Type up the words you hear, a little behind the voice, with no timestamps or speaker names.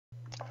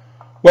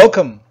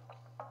Welcome.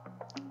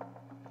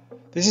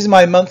 This is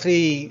my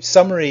monthly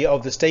summary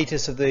of the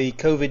status of the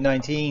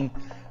COVID-19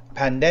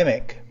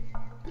 pandemic,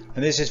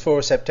 and this is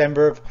for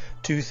September of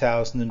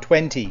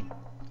 2020.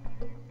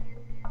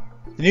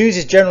 The news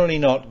is generally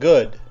not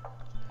good.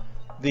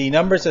 The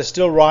numbers are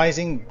still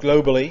rising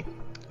globally.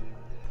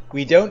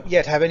 We don't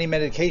yet have any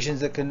medications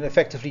that can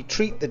effectively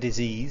treat the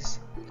disease,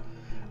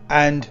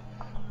 and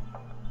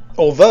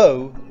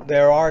although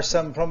there are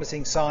some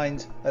promising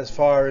signs as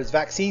far as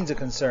vaccines are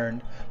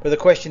concerned, but the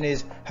question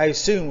is, how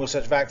soon will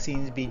such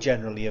vaccines be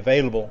generally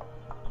available?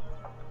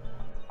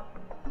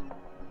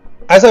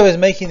 As I was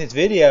making this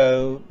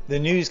video, the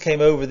news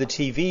came over the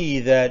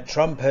TV that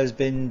Trump has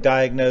been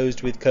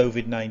diagnosed with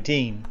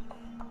COVID-19.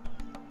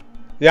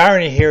 The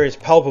irony here is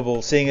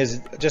palpable, seeing as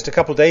just a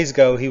couple of days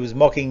ago he was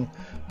mocking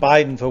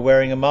Biden for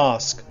wearing a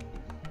mask.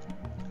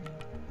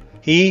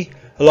 He,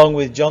 along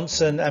with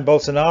Johnson and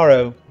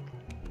Bolsonaro,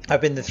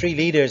 have been the three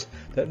leaders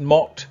that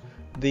mocked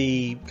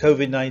the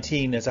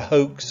COVID-19 as a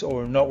hoax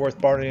or not worth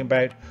bothering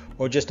about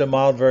or just a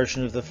mild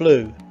version of the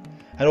flu,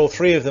 and all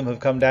three of them have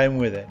come down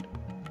with it.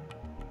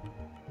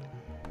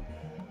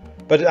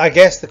 But I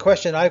guess the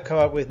question I've come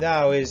up with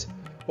now is,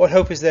 what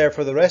hope is there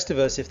for the rest of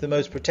us if the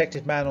most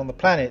protected man on the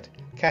planet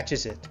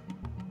catches it?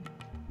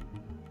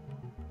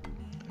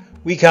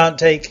 We can't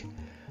take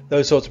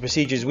those sorts of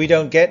procedures. We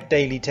don't get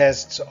daily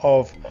tests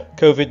of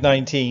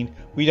COVID-19.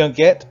 We don't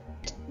get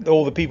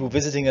all the people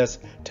visiting us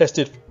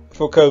tested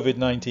for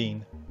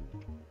COVID-19.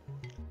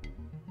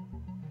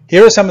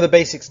 Here are some of the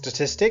basic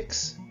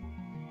statistics.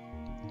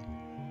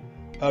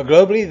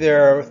 Globally,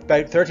 there are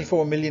about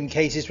 34 million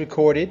cases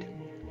recorded.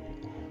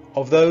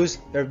 Of those,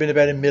 there have been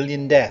about 1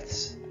 million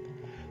deaths.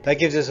 That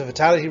gives us a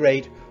fatality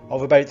rate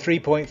of about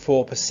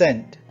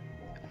 3.4%.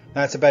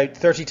 That's about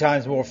 30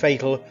 times more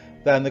fatal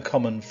than the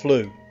common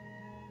flu.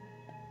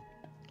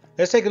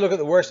 Let's take a look at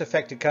the worst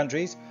affected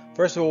countries.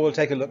 First of all, we'll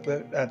take a look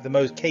at the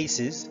most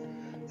cases.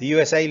 The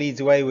USA leads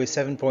the way with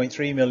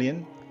 7.3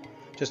 million.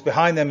 Just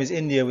behind them is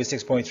India with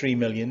 6.3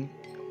 million.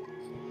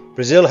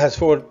 Brazil has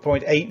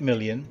 4.8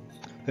 million.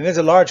 Then there's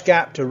a large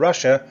gap to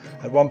Russia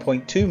at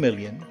 1.2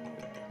 million.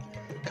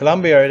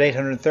 Colombia at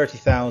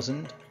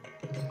 830,000.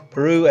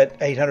 Peru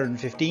at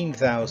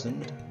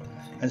 815,000.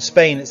 And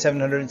Spain at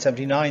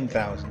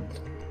 779,000.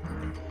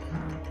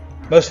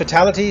 Most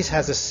fatalities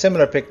has a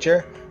similar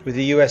picture, with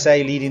the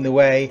USA leading the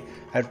way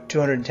at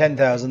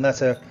 210,000.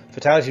 That's a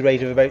fatality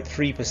rate of about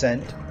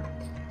 3%.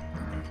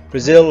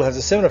 Brazil has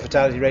a similar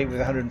fatality rate with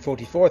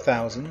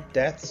 144,000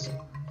 deaths.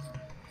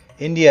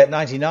 India at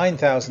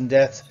 99,000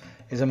 deaths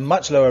is a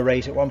much lower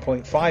rate at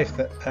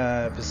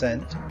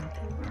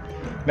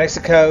 1.5%.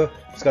 Mexico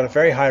has got a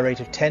very high rate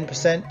of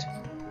 10%,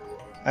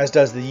 as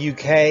does the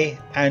UK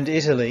and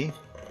Italy.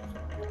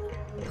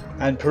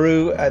 And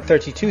Peru at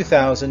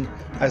 32,000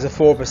 has a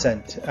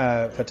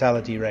 4%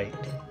 fatality rate.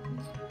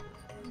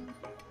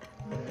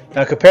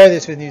 Now compare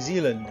this with New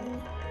Zealand,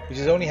 which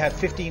has only had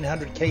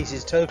 1,500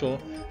 cases total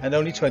and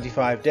only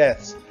 25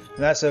 deaths, and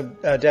that's a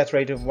death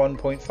rate of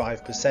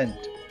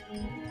 1.5%.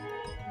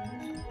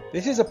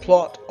 This is a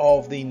plot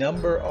of the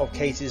number of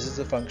cases as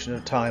a function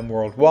of time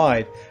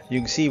worldwide.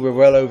 You can see we're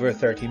well over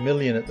 30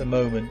 million at the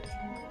moment.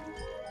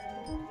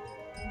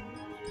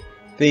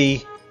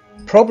 The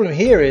problem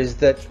here is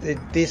that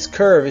this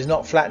curve is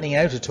not flattening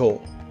out at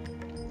all.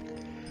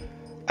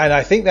 And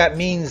I think that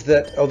means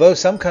that although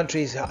some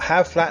countries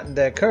have flattened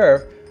their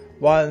curve,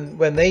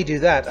 when they do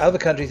that, other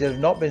countries that have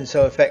not been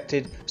so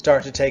affected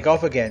start to take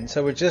off again.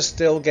 So we're just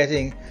still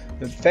getting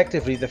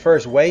effectively the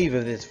first wave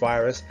of this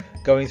virus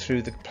going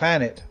through the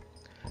planet,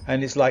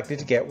 and it's likely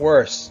to get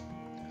worse.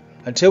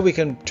 Until we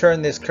can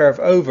turn this curve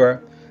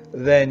over,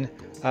 then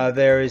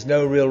there is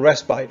no real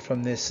respite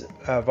from this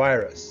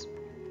virus.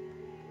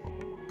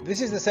 This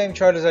is the same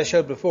chart as I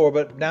showed before,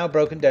 but now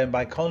broken down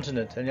by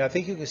continent, and I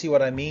think you can see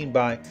what I mean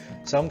by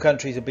some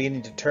countries are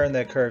beginning to turn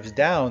their curves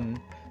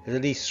down. There's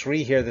at least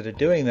 3 here that are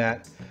doing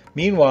that.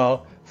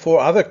 Meanwhile, 4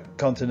 other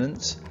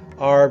continents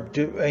are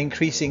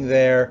increasing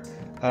their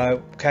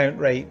count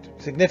rate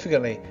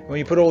significantly. And when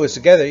you put all this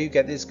together, you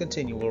get this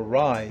continual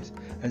rise.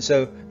 And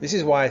so this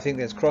is why I think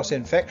there's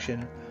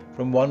cross-infection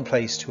from one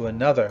place to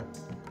another.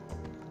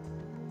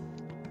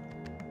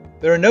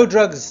 There are no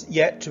drugs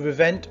yet to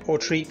prevent or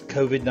treat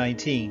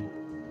COVID-19.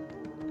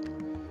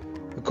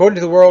 According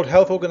to the World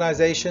Health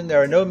Organization,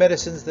 there are no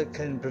medicines that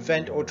can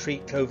prevent or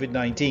treat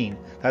COVID-19.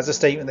 That's a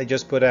statement they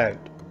just put out.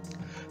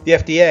 The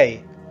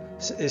FDA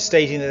is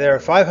stating that there are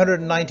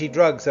 590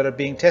 drugs that are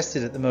being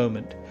tested at the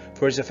moment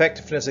for its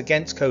effectiveness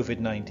against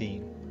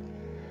COVID-19.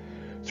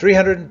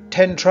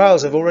 310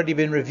 trials have already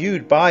been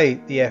reviewed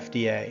by the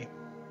FDA.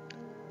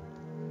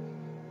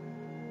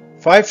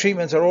 5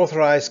 treatments are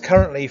authorized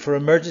currently for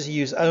emergency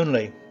use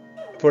only,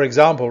 for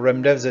example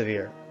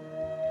remdesivir.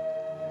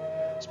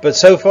 But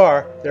so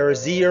far there are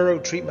 0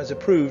 treatments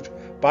approved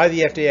by the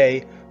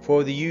FDA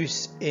for the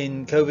use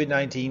in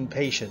COVID-19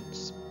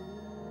 patients.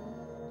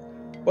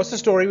 What's the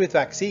story with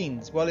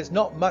vaccines? Well, it's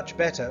not much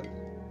better.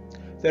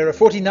 There are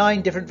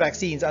 49 different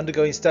vaccines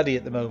undergoing study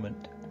at the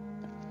moment.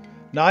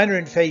 9 are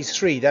in phase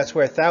 3, that's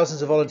where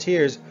thousands of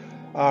volunteers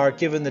are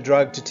given the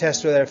drug to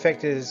test whether their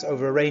effectiveness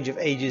over a range of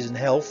ages and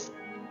health.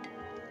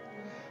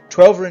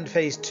 12 are in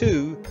phase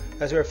 2,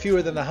 as where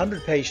fewer than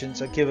 100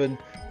 patients are given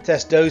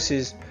test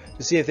doses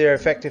to see if they are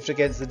effective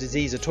against the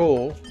disease at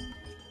all.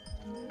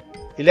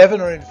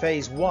 11 are in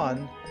phase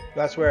 1,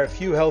 that's where a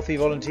few healthy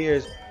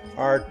volunteers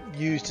are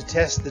used to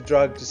test the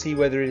drug to see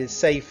whether it is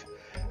safe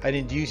and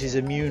induces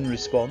immune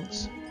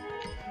response.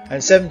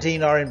 And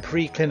 17 are in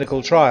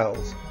preclinical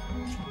trials.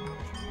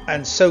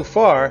 And so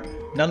far,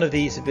 none of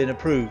these have been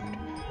approved.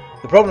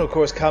 The problem, of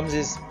course, comes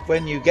is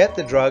when you get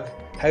the drug,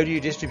 how do you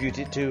distribute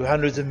it to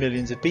hundreds of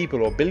millions of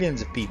people or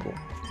billions of people?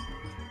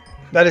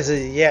 That is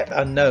as yet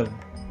unknown.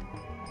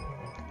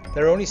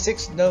 There are only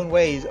 6 known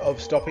ways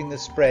of stopping the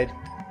spread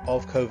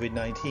of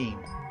COVID-19.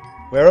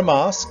 Wear a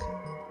mask,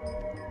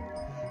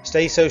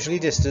 stay socially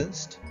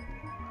distanced,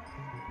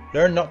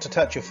 learn not to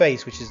touch your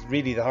face, which is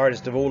really the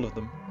hardest of all of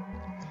them,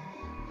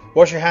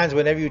 wash your hands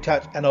whenever you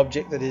touch an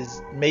object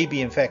that may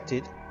be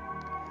infected,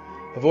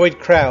 avoid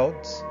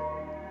crowds,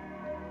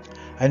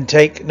 and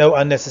take no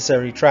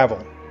unnecessary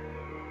travel.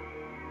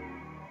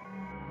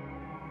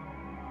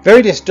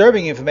 Very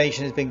disturbing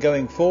information has been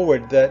going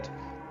forward that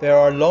there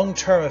are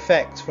long-term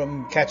effects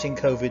from catching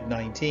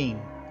COVID-19.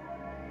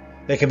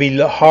 There can be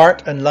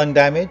heart and lung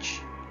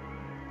damage.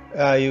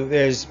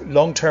 There's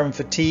long-term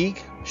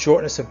fatigue,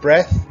 shortness of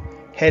breath,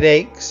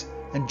 headaches,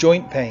 and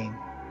joint pain.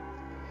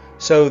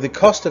 So the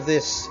cost of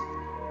this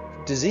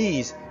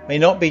disease may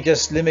not be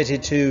just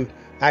limited to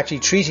actually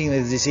treating the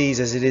disease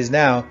as it is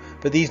now,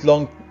 but these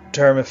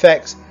long-term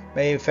effects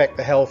may affect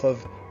the health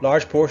of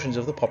large portions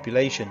of the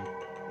population.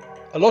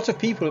 A lot of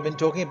people have been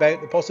talking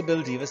about the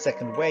possibility of a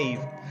second wave,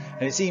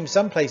 and it seems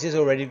some places are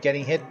already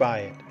getting hit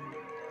by it.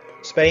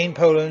 Spain,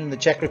 Poland, the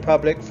Czech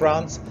Republic,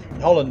 France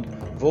and Holland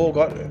have all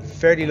got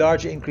fairly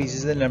large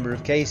increases in the number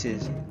of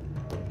cases.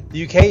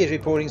 The UK is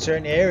reporting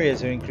certain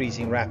areas are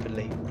increasing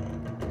rapidly.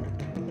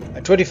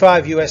 And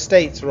 25 US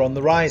states are on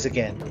the rise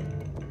again.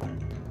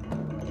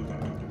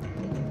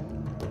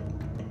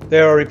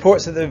 There are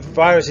reports that the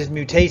virus is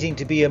mutating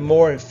to be a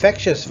more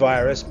infectious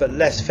virus but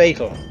less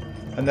fatal,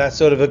 and that's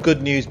sort of a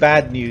good news,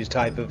 bad news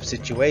type of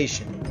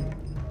situation.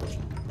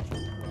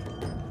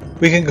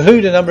 We can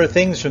conclude a number of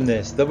things from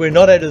this, that we're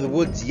not out of the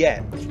woods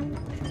yet.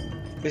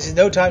 This is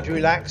no time to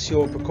relax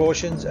your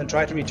precautions and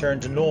try to return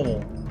to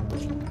normal.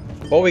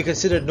 What we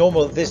considered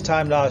normal at this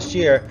time last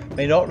year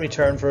may not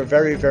return for a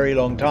very, very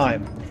long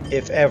time,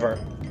 if ever.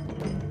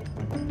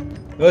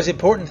 The most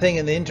important thing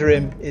in the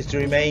interim is to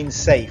remain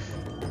safe.